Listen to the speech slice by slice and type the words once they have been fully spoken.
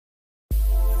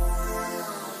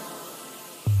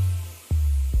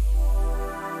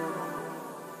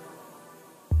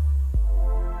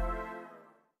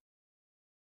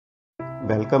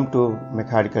Welcome to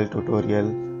Mechanical Tutorial.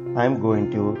 I am going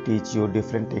to teach you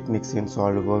different techniques in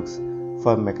SolidWorks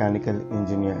for mechanical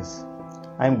engineers.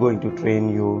 I am going to train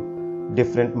you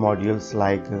different modules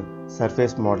like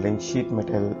surface modeling, sheet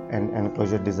metal and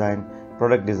enclosure design,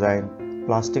 product design,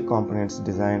 plastic components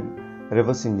design,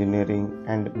 reverse engineering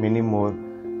and many more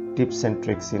tips and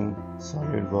tricks in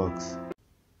SolidWorks.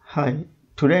 Hi,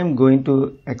 today I am going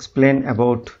to explain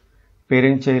about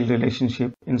parent-child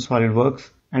relationship in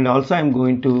SolidWorks, and also I am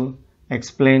going to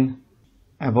explain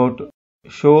about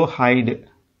show hide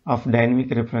of dynamic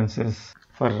references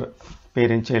for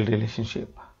parent-child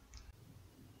relationship.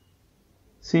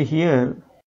 See here,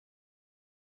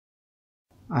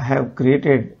 I have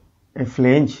created a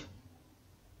flange,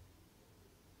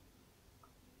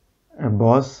 a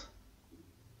boss,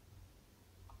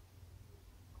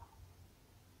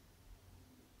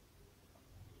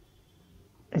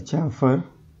 a chamfer,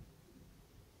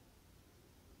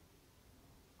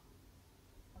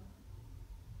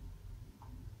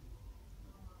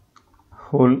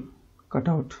 hole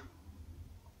cutout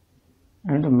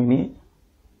and many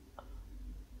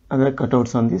other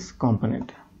cutouts on this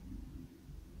component.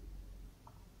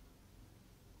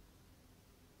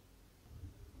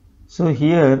 So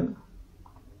here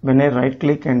when I right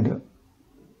click and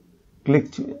click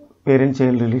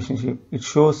parent-child relationship, it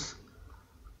shows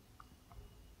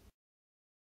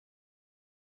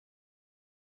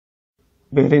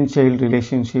parent-child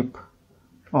relationship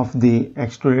of the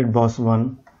extruded boss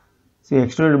 1. See,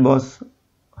 extruded boss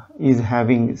is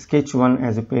having sketch 1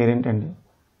 as a parent and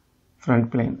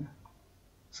front plane.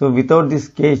 So without this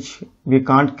sketch we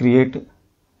can't create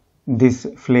this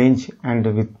flange and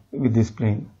with this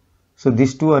plane. So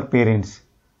these two are parents,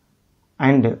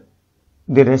 and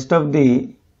the rest of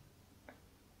the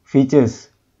features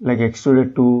like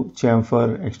extruded 2,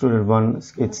 chamfer, extruded 1,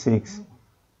 sketch 6,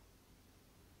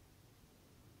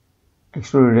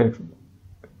 extruded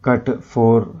cut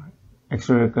 4,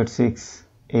 extruded cut 6,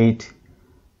 8,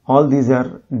 all these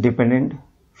are dependent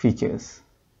features.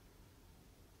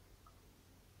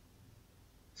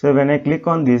 So when I click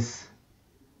on this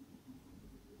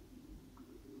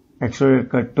extruded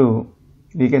cut 2,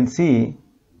 we can see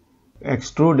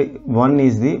extrude 1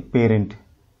 is the parent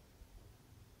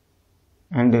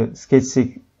and sketch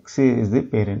 6 is the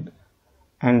parent,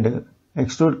 and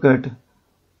extrude cut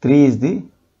 3 is the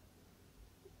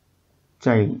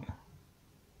child.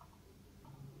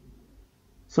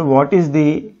 So what is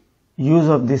the use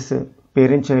of this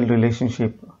parent-child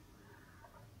relationship?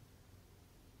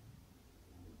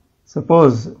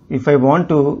 Suppose if I want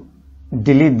to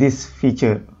delete this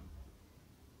feature,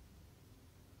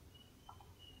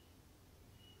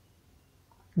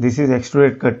 this is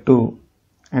extruded cut 2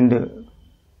 and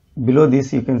below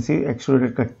this you can see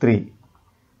extruded cut 3.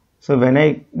 So when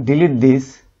I delete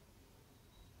this,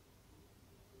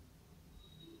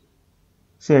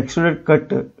 so extruded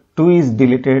cut 2 is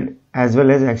deleted as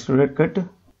well as extruded cut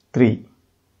 3.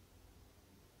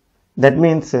 That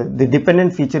means the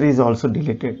dependent feature is also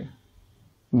deleted.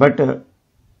 But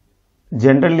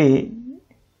generally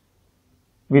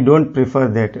we don't prefer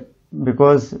that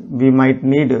because we might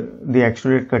need the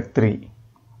extruded cut 3.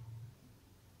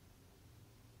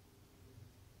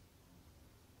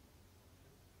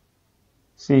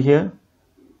 See here,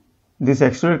 this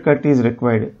extruded cut is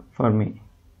required for me.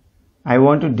 I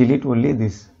want to delete only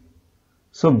this.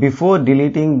 So before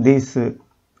deleting this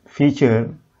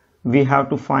feature, we have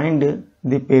to find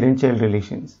the parent-child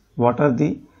relations. What are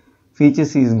the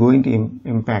features is going to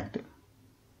impact?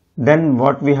 Then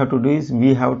what we have to do is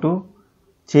we have to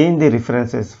change the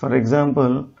references. For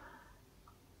example,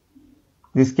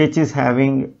 the sketch is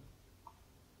having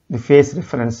the face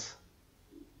reference,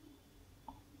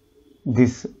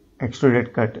 this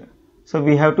extruded cut. So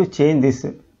we have to change this.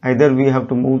 Either we have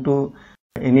to move to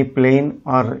any plane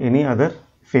or any other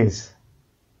face.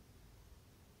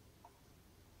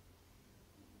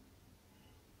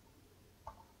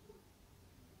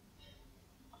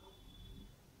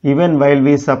 Even while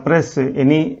we suppress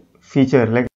any feature,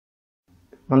 like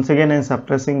once again I am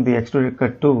suppressing the extruded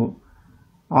cut 2,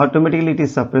 automatically it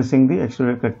is suppressing the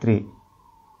extruded cut 3,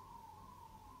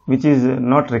 which is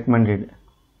not recommended.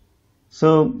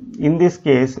 So in this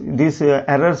case, these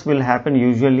errors will happen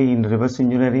usually in reverse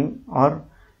engineering or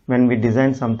when we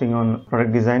design something on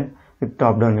product design with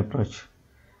top-down approach.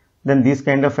 Then these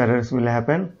kind of errors will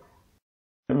happen.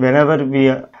 Whenever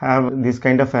we have this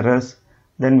kind of errors,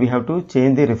 then we have to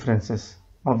change the references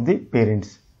of the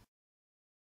parents.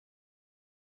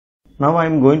 Now I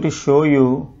am going to show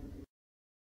you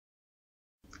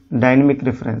dynamic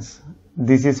reference.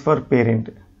 This is for parent.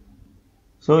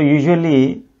 So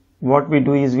usually what we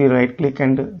do is we right click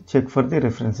and check for the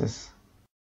references.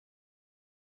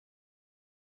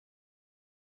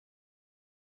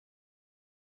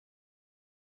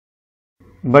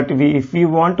 But if we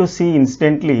want to see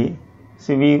instantly,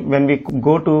 see when we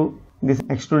go to this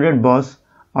extruded boss,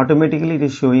 automatically it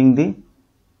is showing the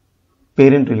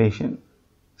parent relation.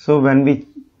 So when we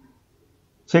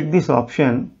check this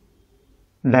option,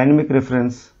 dynamic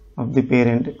reference of the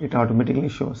parent, it automatically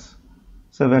shows.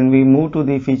 So when we move to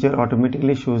the feature,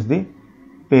 automatically shows the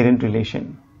parent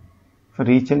relation for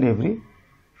each and every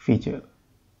feature.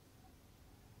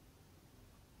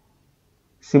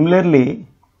 Similarly,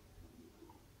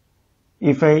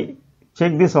 if I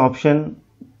check this option,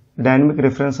 dynamic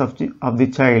reference of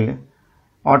the child,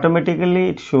 automatically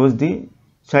it shows the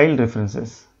child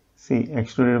references. See,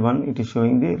 extruded one, it is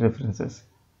showing the references.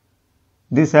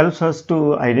 This helps us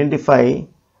to identify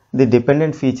the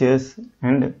dependent features,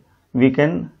 and we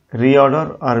can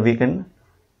reorder or we can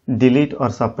delete or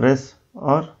suppress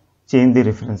or change the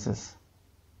references.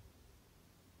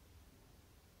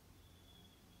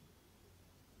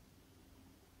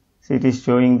 See, it is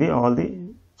showing all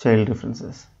the child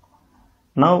references.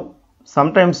 Now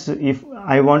sometimes if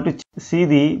I want to see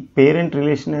the parent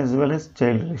relation as well as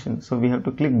child relation, so we have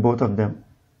to click both of them.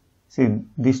 See,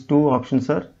 these two options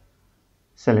are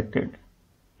selected.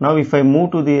 Now if I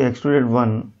move to the extruded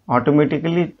one,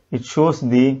 automatically it shows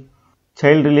the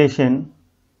child relation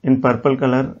in purple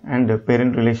color and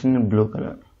parent relation in blue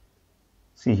color.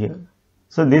 See here.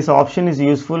 So this option is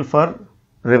useful for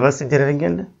reverse engineering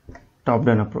and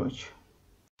top-down approach.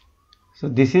 So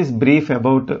this is brief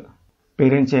about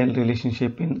parent-child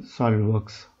relationship in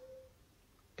SolidWorks.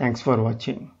 Thanks for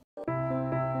watching.